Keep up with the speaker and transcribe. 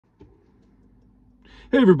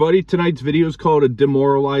Hey everybody, tonight's video is called A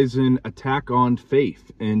Demoralizing Attack on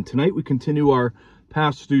Faith. And tonight we continue our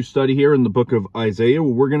pass-through study here in the book of Isaiah,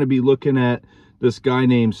 where we're going to be looking at this guy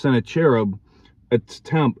named Sennacherib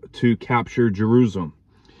attempt to capture Jerusalem.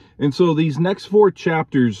 And so these next four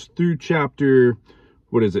chapters through chapter,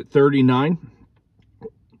 39?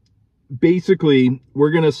 Basically,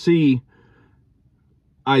 we're going to see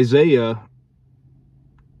Isaiah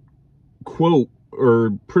quote,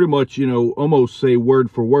 or pretty much, almost say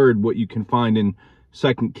word for word what you can find in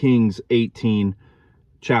 2 Kings 18,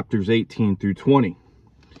 chapters 18 through 20.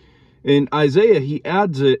 In Isaiah, he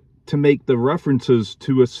adds it to make the references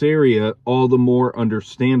to Assyria all the more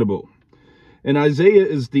understandable. And Isaiah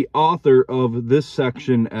is the author of this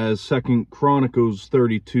section, as 2 Chronicles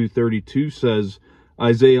 32:32 says.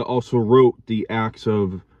 Isaiah also wrote the Acts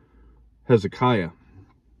of Hezekiah.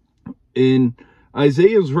 In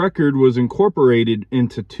Isaiah's record was incorporated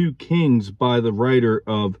into 2 Kings by the writer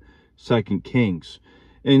of 2 Kings.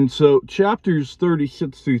 And so chapters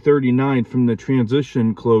 36 through 39 from the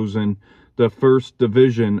transition close in the first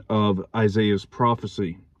division of Isaiah's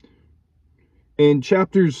prophecy. In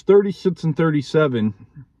chapters 36 and 37,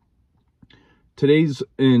 today's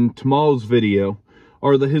and tomorrow's video,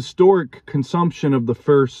 are the historic consumption of the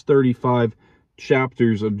first 35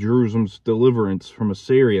 chapters of Jerusalem's deliverance from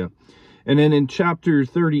Assyria. And then in chapter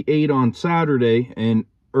 38 on Saturday, and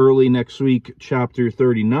early next week, chapter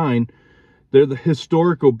 39, they're the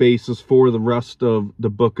historical basis for the rest of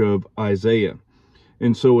the book of Isaiah.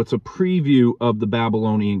 And so it's a preview of the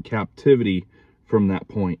Babylonian captivity from that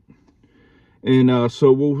point. And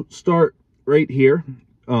so we'll start right here.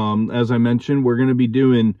 As I mentioned, we're going to be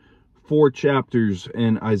doing 4 chapters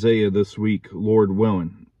in Isaiah this week, Lord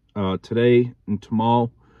willing. Today and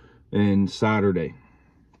tomorrow and Saturday.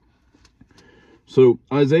 So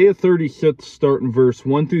Isaiah 36, starting verse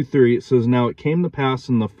 1 through 3, it says, "Now it came to pass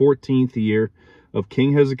in the 14th year of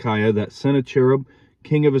King Hezekiah that Sennacherib,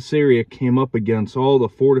 king of Assyria, came up against all the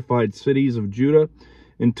fortified cities of Judah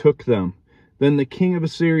and took them. Then the king of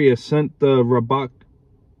Assyria sent the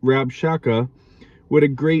Rabshakeh with a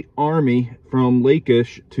great army from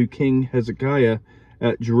Lachish to King Hezekiah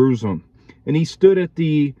at Jerusalem. And he stood at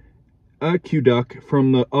the aqueduct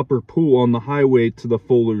from the upper pool on the highway to the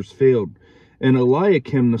fuller's field. And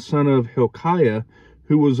Eliakim, the son of Hilkiah,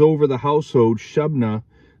 who was over the household, Shebna,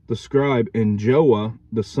 the scribe, and Joah,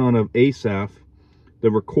 the son of Asaph,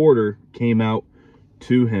 the recorder, came out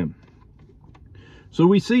to him." So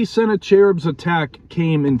we see Sennacherib's attack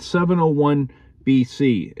came in 701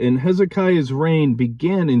 BC, and Hezekiah's reign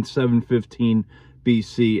began in 715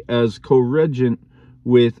 BC as co-regent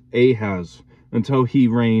with Ahaz until he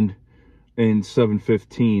reigned in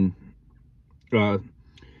 715.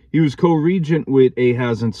 He was co-regent with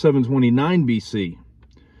Ahaz in 729 BC.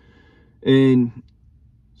 In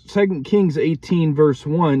 2 Kings 18 verse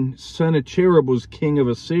 1, Sennacherib was king of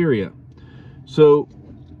Assyria. So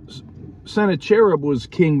Sennacherib was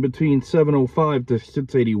king between 705 to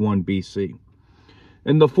 681 BC.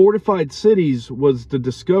 And the fortified cities was the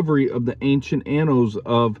discovery of the ancient annals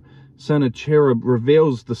of Sennacherib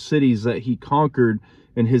reveals the cities that he conquered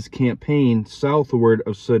in his campaign southward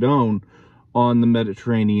of Sidon on the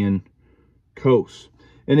Mediterranean coast.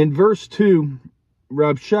 And in verse 2,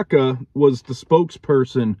 Rabshakeh was the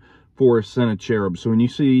spokesperson for Sennacherib. So when you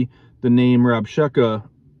see the name Rabshakeh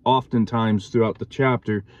oftentimes throughout the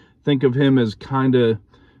chapter, think of him as kind of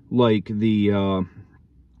like the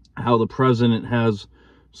how the president has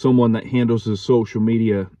someone that handles his social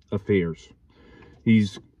media affairs.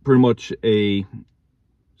 He's pretty much a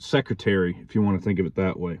secretary, if you want to think of it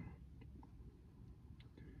that way.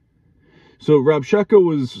 So Rabshakeh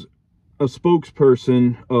was a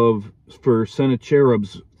spokesperson for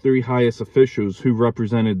Sennacherib's 3 highest officials who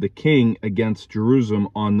represented the king against Jerusalem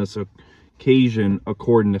on this occasion,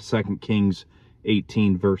 according to 2 Kings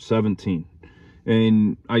 18 verse 17.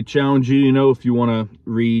 And I challenge you, if you want to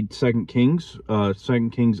read 2 Kings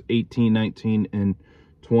 18, 19, and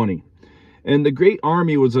 20. And the great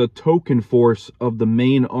army was a token force of the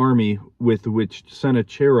main army with which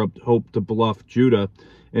Sennacherib hoped to bluff Judah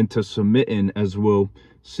into submitting, as we'll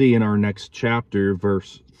see in our next chapter,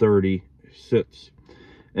 verse 36.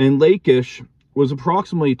 And Lachish was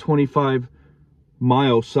approximately 25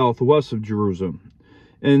 miles southwest of Jerusalem.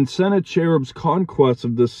 And Sennacherib's conquest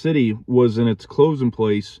of the city was in its closing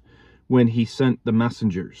place when he sent the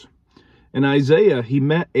messengers. And Isaiah, he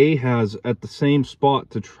met Ahaz at the same spot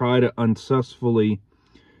to try to unsuccessfully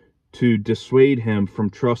to dissuade him from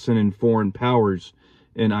trusting in foreign powers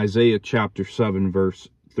in Isaiah chapter 7 verse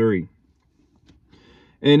 3.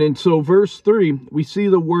 And so verse 3, we see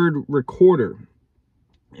the word recorder.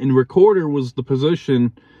 And recorder was the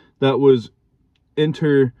position that was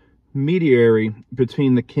intermediary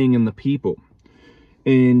between the king and the people.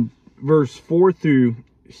 And verse 4 through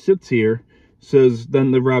 6 here says,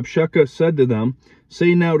 Then the Rabshakeh said to them,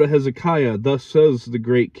 Say now to Hezekiah, Thus says the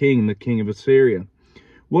great king, the king of Assyria,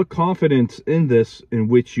 What confidence in this in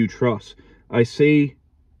which you trust? I say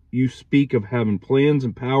you speak of having plans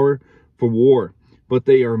and power for war, but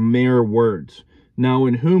they are mere words. Now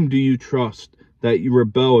in whom do you trust that you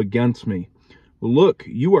rebel against me? Look,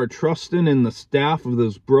 you are trusting in the staff of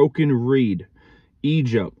this broken reed,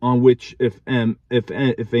 Egypt, on which if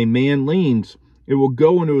a man leans, it will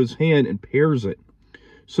go into his hand and pares it.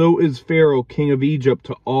 So is Pharaoh, king of Egypt,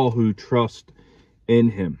 to all who trust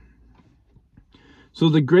in him. So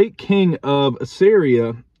the great king of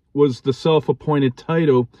Assyria was the self-appointed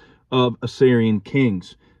title of Assyrian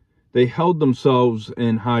kings. They held themselves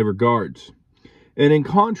in high regards. And in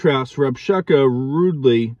contrast, Rabshakeh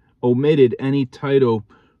rudely omitted any title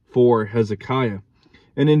for Hezekiah.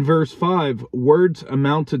 And in verse 5, words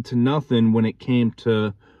amounted to nothing when it came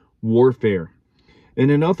to warfare. And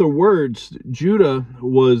in other words, Judah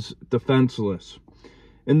was defenseless.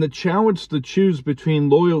 And the challenge to choose between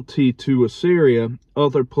loyalty to Assyria,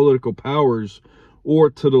 other political powers,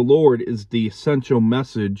 or to the Lord is the essential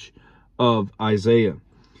message of Isaiah.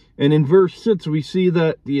 And in verse 6, we see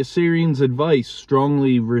that the Assyrians' advice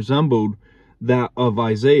strongly resembled that of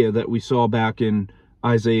Isaiah that we saw back in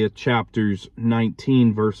Isaiah chapters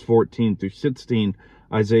 19, verse 14 through 16,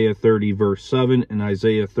 Isaiah 30, verse 7, and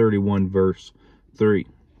Isaiah 31, verse 3.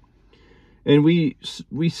 And we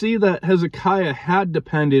see that Hezekiah had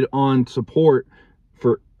depended on support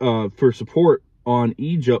for support on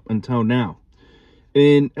Egypt until now.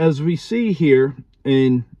 And as we see here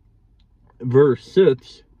in verse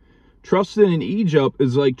 6, trusting in Egypt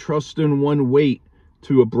is like trusting one weight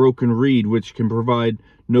to a broken reed, which can provide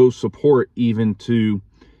no support even to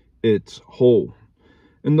its whole.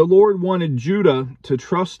 And the Lord wanted Judah to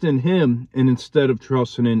trust in him and instead of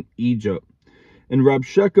trusting in Egypt. And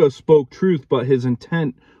Rabshakeh spoke truth, but his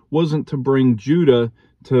intent wasn't to bring Judah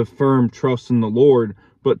to firm trust in the Lord,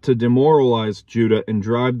 but to demoralize Judah and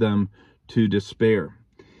drive them to despair.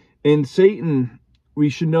 And Satan, we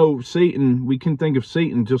should know Satan, we can think of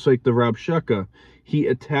Satan just like the Rabshakeh. He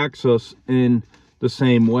attacks us in the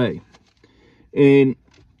same way. And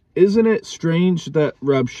isn't it strange that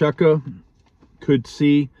Rabshakeh could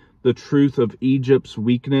see the truth of Egypt's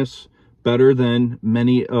weakness better than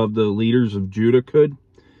many of the leaders of Judah could?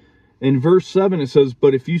 In verse 7 it says,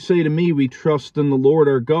 But if you say to me, we trust in the Lord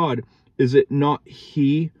our God, is it not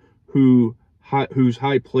he whose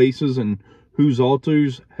high places and whose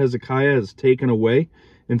altars Hezekiah has taken away,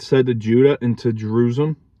 and said to Judah and to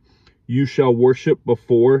Jerusalem, You shall worship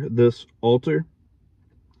before this altar?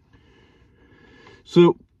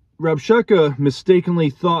 So Rabshakeh mistakenly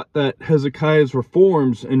thought that Hezekiah's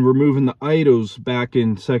reforms in removing the idols back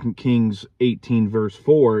in 2 Kings 18 verse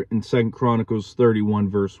 4 and 2 Chronicles 31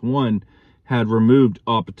 verse 1 had removed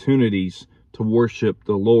opportunities to worship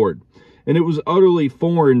the Lord. And it was utterly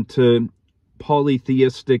foreign to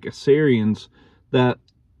polytheistic Assyrians that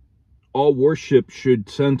all worship should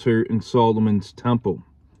center in Solomon's temple.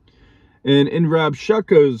 And in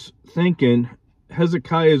Rabshakeh's thinking,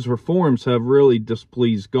 Hezekiah's reforms have really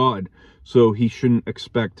displeased God, so he shouldn't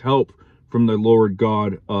expect help from the Lord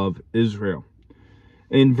God of Israel.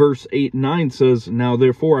 In verse 8 and 9 says, Now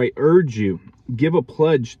therefore I urge you, give a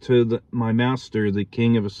pledge to my master, the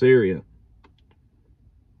king of Assyria.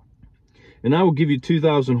 And I will give you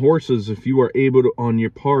 2,000 horses if you are able to, on your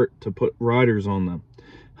part to put riders on them.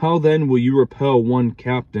 How then will you repel one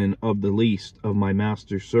captain of the least of my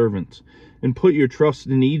master's servants, and put your trust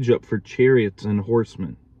in Egypt for chariots and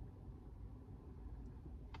horsemen?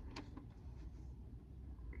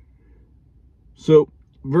 So,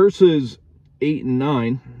 verses 8 and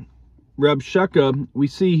 9, Rabshakeh, we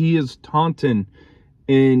see he is taunting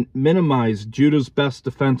and minimized Judah's best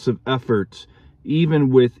defensive efforts, even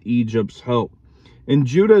with Egypt's help. And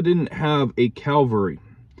Judah didn't have a cavalry.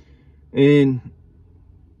 And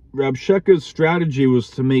Rabshakeh's strategy was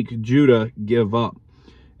to make Judah give up.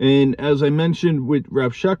 And as I mentioned with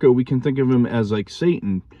Rabshakeh, we can think of him as like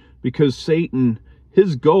Satan, because Satan,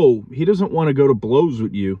 his goal, he doesn't want to go to blows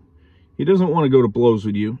with you. He doesn't want to go to blows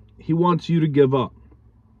with you. He wants you to give up.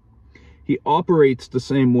 He operates the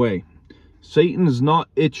same way. Satan is not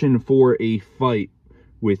itching for a fight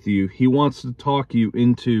with you. He wants to talk you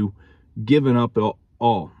into giving up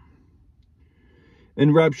all.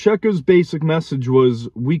 And Rabshakeh's basic message was,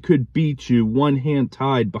 we could beat you one hand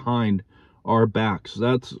tied behind our backs.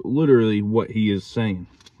 That's literally what he is saying.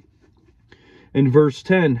 In verse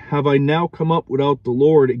 10, have I now come up without the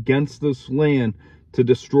Lord against this land to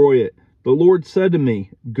destroy it? The Lord said to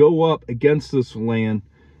me, go up against this land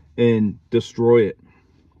and destroy it.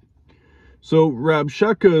 So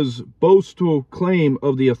Rabshakeh's boastful claim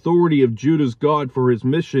of the authority of Judah's God for his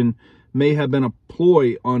mission may have been a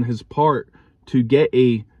ploy on his part to get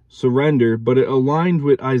a surrender, but it aligned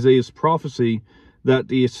with Isaiah's prophecy that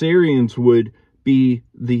the Assyrians would be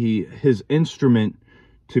his instrument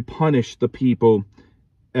to punish the people,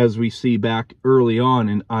 as we see back early on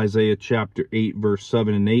in Isaiah chapter 8, verse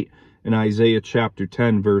 7 and 8, and Isaiah chapter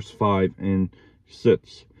 10, verse 5 and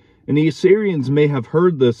 6. And the Assyrians may have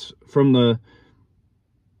heard this from the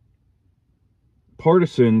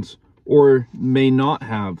partisans, or may not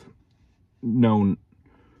have known,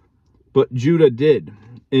 but Judah did.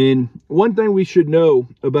 And one thing we should know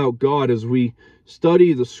about God as we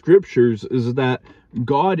study the scriptures is that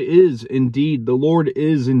God is indeed, the Lord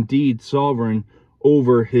is indeed sovereign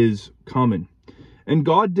over his coming. And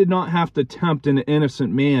God did not have to tempt an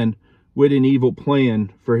innocent man with an evil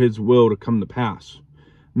plan for his will to come to pass.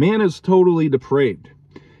 Man is totally depraved,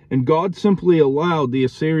 and God simply allowed the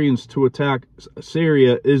Assyrians to attack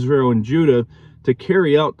Syria, Israel, and Judah to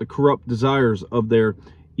carry out the corrupt desires of their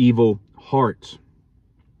evil hearts.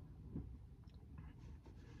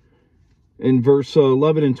 In verse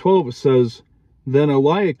 11 and 12 it says, then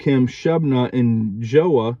Eliakim, Shebna, and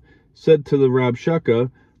Joah said to the Rabshakeh,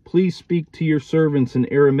 please speak to your servants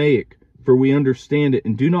in Aramaic, for we understand it,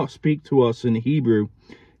 and do not speak to us in Hebrew,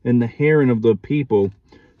 and the hearing of the people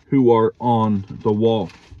who are on the wall.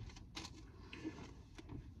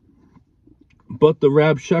 But the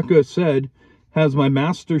Rabshakeh said, has my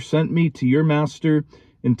master sent me to your master,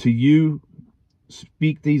 and to you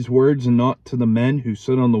speak these words, and not to the men who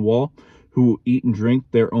sit on the wall, who will eat and drink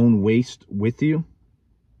their own waste with you?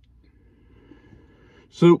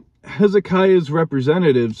 So Hezekiah's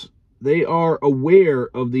representatives, they are aware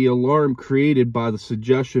of the alarm created by the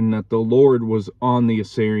suggestion that the Lord was on the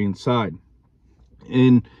Assyrian side.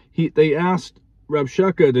 And they asked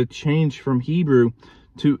Rabshakeh to change from Hebrew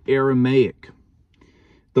to Aramaic,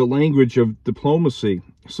 the language of diplomacy,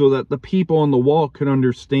 so that the people on the wall could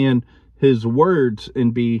understand his words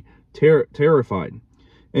and be terrified.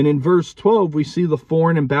 And in verse 12, we see the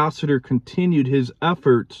foreign ambassador continued his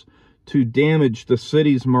efforts to damage the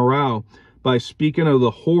city's morale by speaking of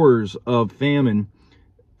the horrors of famine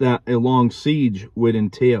that a long siege would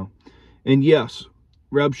entail. And yes,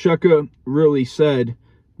 Rabshakeh really said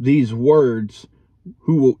these words,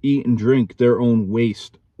 who will eat and drink their own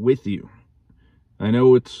waste with you. I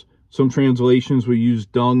know it's some translations will use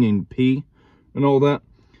dung and pee and all that.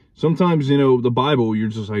 Sometimes, you know, the Bible, you're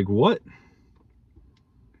just like, what?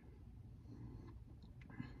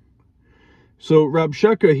 So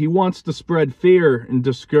Rabshakeh, he wants to spread fear and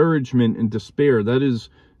discouragement and despair. That is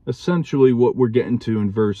essentially what we're getting to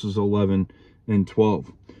in verses 11 and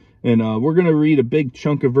 12. And we're going to read a big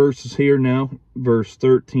chunk of verses here now, verse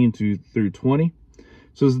 13 through 20. It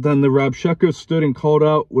says, then the Rabshakeh stood and called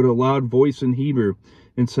out with a loud voice in Hebrew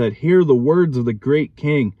and said, hear the words of the great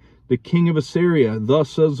king, the king of Assyria.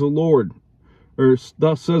 Thus says the Lord, or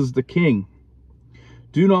thus says the king,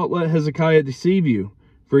 do not let Hezekiah deceive you,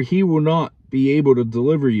 for he will not be able to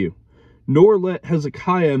deliver you. Nor let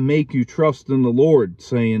Hezekiah make you trust in the Lord,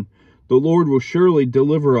 saying, the Lord will surely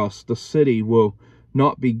deliver us. The city will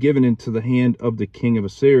not be given into the hand of the king of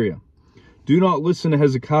Assyria. Do not listen to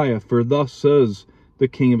Hezekiah, for thus says the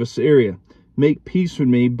king of Assyria, make peace with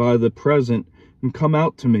me by the present, and come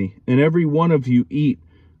out to me, and every one of you eat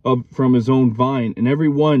from his own vine, and every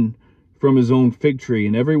one from his own fig tree,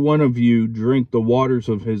 and every one of you drink the waters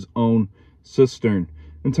of his own cistern,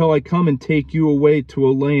 until I come and take you away to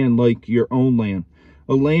a land like your own land,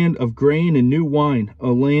 a land of grain and new wine, a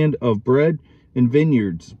land of bread and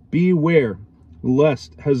vineyards. Beware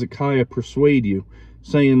lest Hezekiah persuade you,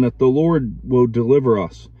 saying that the Lord will deliver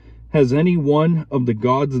us. Has any one of the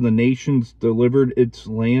gods of the nations delivered its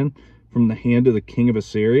land from the hand of the king of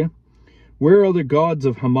Assyria? Where are the gods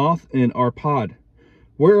of Hamath and Arpad?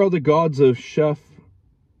 Where are the gods of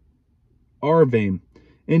Arvaim?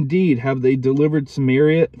 Indeed, have they delivered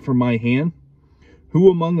Samaria from my hand? Who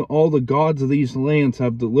among all the gods of these lands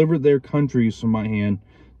have delivered their countries from my hand,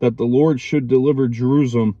 that the Lord should deliver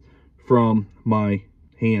Jerusalem from my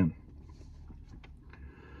hand?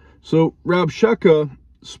 So Rabshakeh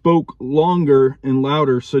spoke longer and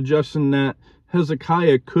louder, suggesting that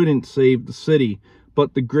Hezekiah couldn't save the city,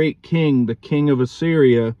 but the great king, the king of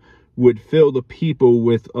Assyria, would fill the people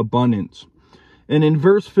with abundance. And in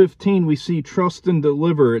verse 15, we see trust and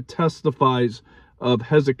deliver. It testifies of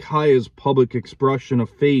Hezekiah's public expression of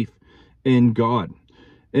faith in God.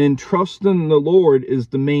 And trust in the Lord is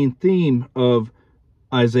the main theme of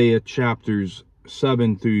Isaiah chapters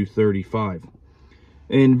 7 through 35.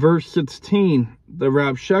 In verse 16, the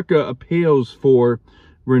Rabshakeh appeals for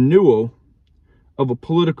renewal of a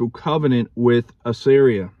political covenant with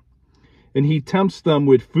Assyria. And he tempts them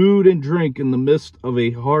with food and drink in the midst of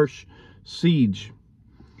a harsh siege.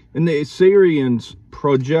 And the Assyrians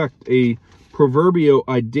project a proverbial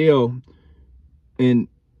ideal and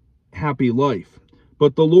happy life.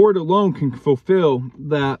 But the Lord alone can fulfill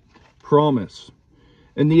that promise.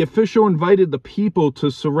 And the official invited the people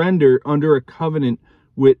to surrender under a covenant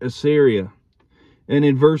with Assyria. And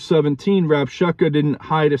in verse 17, Rabshakeh didn't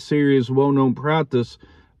hide Assyria's well-known practice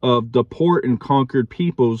of deporting conquered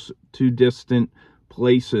peoples to distant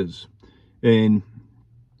places. And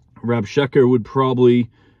Rabshakeh would probably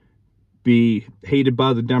be hated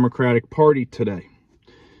by the Democratic Party today.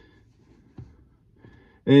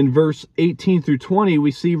 In verse 18 through 20,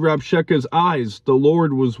 we see Rabshakeh's eyes. The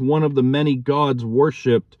Lord was one of the many gods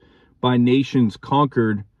worshipped by nations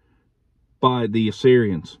conquered by the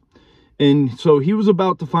Assyrians. And so he was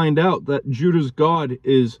about to find out that Judah's God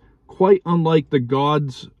is quite unlike the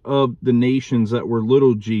gods of the nations that were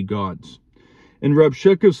little g gods. And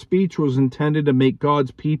Rabshakeh's speech was intended to make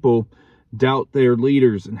God's people doubt their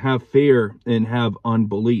leaders and have fear and have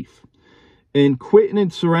unbelief. And quitting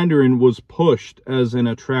and surrendering was pushed as an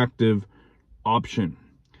attractive option.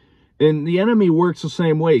 And the enemy works the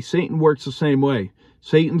same way. Satan works the same way.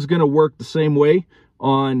 Satan's going to work the same way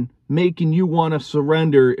on making you want to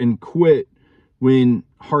surrender and quit when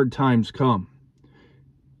hard times come.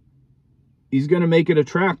 He's going to make it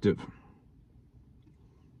attractive.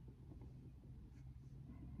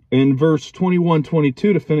 In verse 21-22,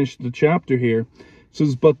 to finish the chapter here, it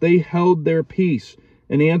says, "But they held their peace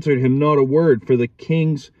and answered him not a word, for the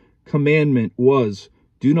king's commandment was,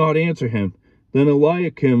 do not answer him. Then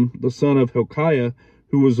Eliakim, the son of Hilkiah,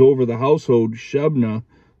 who was over the household, Shebna,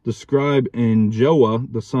 the scribe, and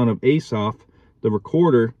Joah, the son of Asaph, the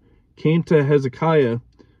recorder, came to Hezekiah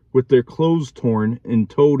with their clothes torn and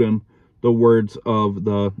told him the words of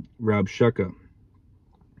the Rabshakeh."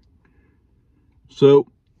 So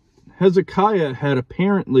Hezekiah had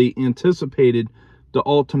apparently anticipated the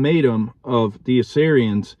ultimatum of the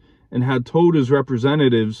Assyrians and had told his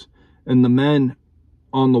representatives and the men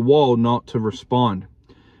on the wall not to respond.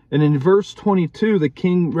 And in verse 22, the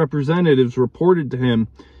king representatives reported to him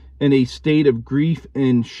in a state of grief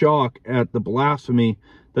and shock at the blasphemy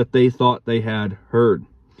that they thought they had heard.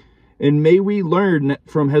 And may we learn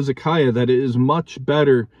from Hezekiah that it is much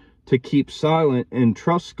better to keep silent and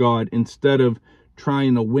trust God instead of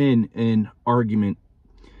trying to win an argument.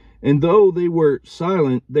 And though they were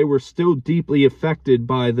silent, they were still deeply affected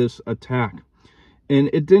by this attack. And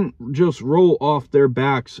it didn't just roll off their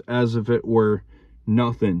backs as if it were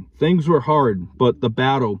nothing. Things were hard, but the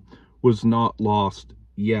battle was not lost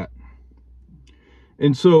yet.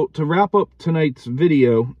 And so to wrap up tonight's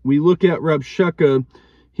video, we look at Rabshakeh.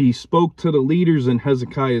 He spoke to the leaders in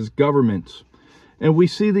Hezekiah's government. And we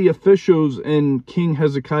see the officials in King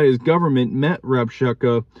Hezekiah's government met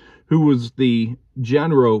Rabshakeh, who was the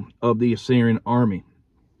general of the Assyrian army.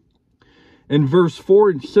 In verse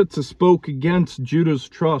 4, Sitsa spoke against Judah's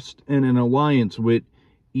trust in an alliance with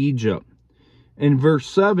Egypt. In verse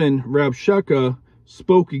 7, Rabshakeh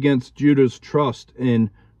spoke against Judah's trust in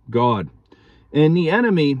God. And the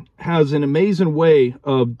enemy has an amazing way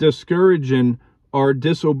of discouraging our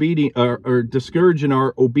disobedience, or discouraging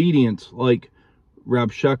our obedience, like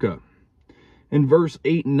Rabshakeh. In verse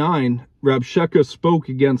 8 and 9, Rabshakeh spoke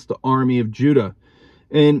against the army of Judah.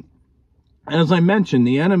 And as I mentioned,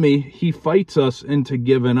 the enemy, he fights us into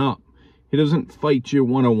giving up. He doesn't fight you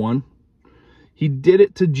one-on-one. He did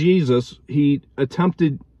it to Jesus. He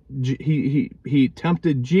tempted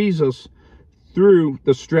Jesus through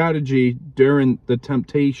the strategy during the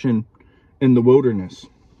temptation in the wilderness.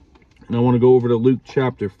 And I want to go over to Luke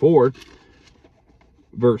chapter 4,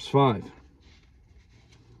 verse 5.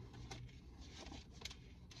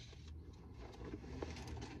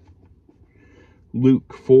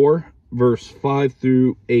 Luke 4, verse 5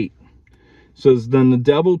 through 8 says, "Then the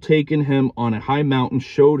devil, taking him on a high mountain,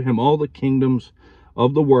 showed him all the kingdoms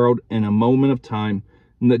of the world in a moment of time.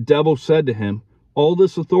 And the devil said to him, all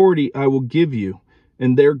this authority I will give you,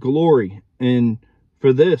 and their glory, and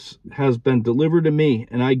for this has been delivered to me,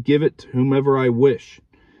 and I give it to whomever I wish.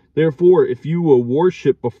 Therefore, if you will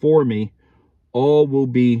worship before me, all will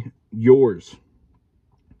be yours.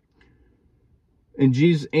 And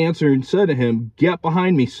Jesus answered and said to him, Get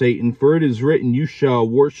behind me, Satan, for it is written, You shall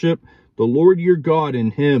worship the Lord your God,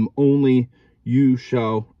 and him only you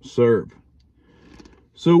shall serve."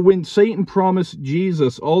 So when Satan promised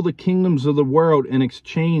Jesus all the kingdoms of the world in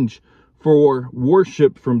exchange for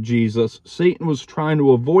worship from Jesus, Satan was trying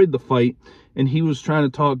to avoid the fight, and he was trying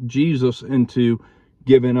to talk Jesus into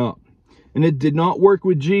giving up. And it did not work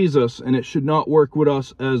with Jesus, and it should not work with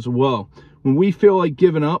us as well. When we feel like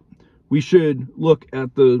giving up, we should look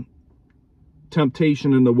at the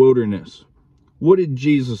temptation in the wilderness. What did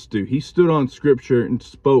Jesus do? He stood on Scripture and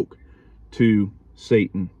spoke to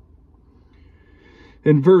Satan.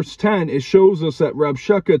 In verse 10, it shows us that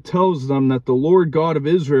Rabshakeh tells them that the Lord God of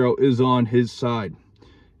Israel is on his side.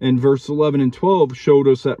 And verse 11 and 12 showed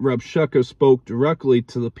us that Rabshakeh spoke directly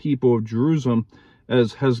to the people of Jerusalem,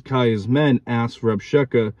 as Hezekiah's men asked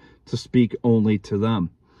Rabshakeh to speak only to them.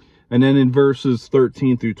 And then in verses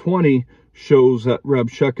 13 through 20 shows that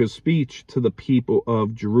Rabshakeh's speech to the people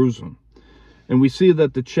of Jerusalem. And we see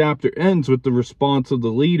that the chapter ends with the response of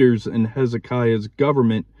the leaders in Hezekiah's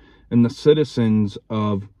government and the citizens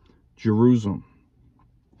of Jerusalem.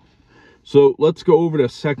 So let's go over to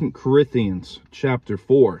 2 Corinthians chapter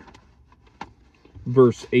 4,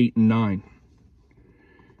 verse 8 and 9.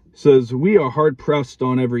 It says, "We are hard pressed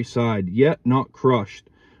on every side, yet not crushed.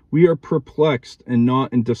 We are perplexed and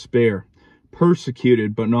not in despair,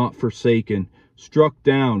 persecuted but not forsaken, struck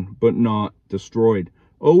down but not destroyed,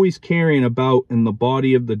 always carrying about in the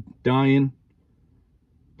body of the dying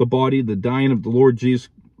of the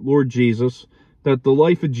Lord Jesus, that the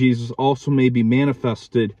life of Jesus also may be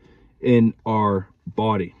manifested in our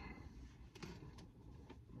body."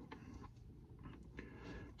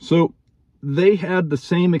 So they had the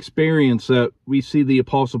same experience that we see the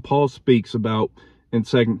Apostle Paul speaks about in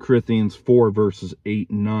 2 Corinthians 4, verses 8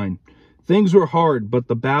 and 9. Things were hard, but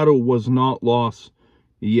the battle was not lost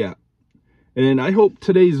yet. And I hope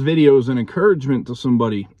today's video is an encouragement to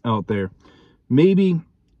somebody out there. Maybe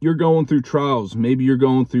you're going through trials. Maybe you're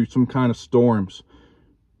going through some kind of storms.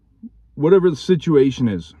 Whatever the situation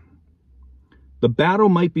is, the battle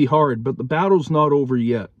might be hard, but the battle's not over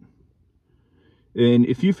yet. And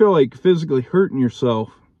if you feel like physically hurting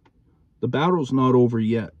yourself, the battle's not over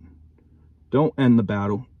yet. Don't end the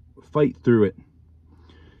battle. Fight through it.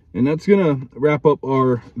 And that's going to wrap up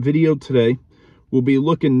our video today. We'll be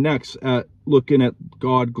looking next at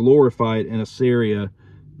God glorified and Assyria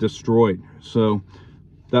destroyed. So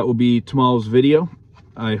that will be tomorrow's video.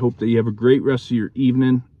 I hope that you have a great rest of your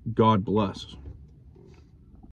evening. God bless.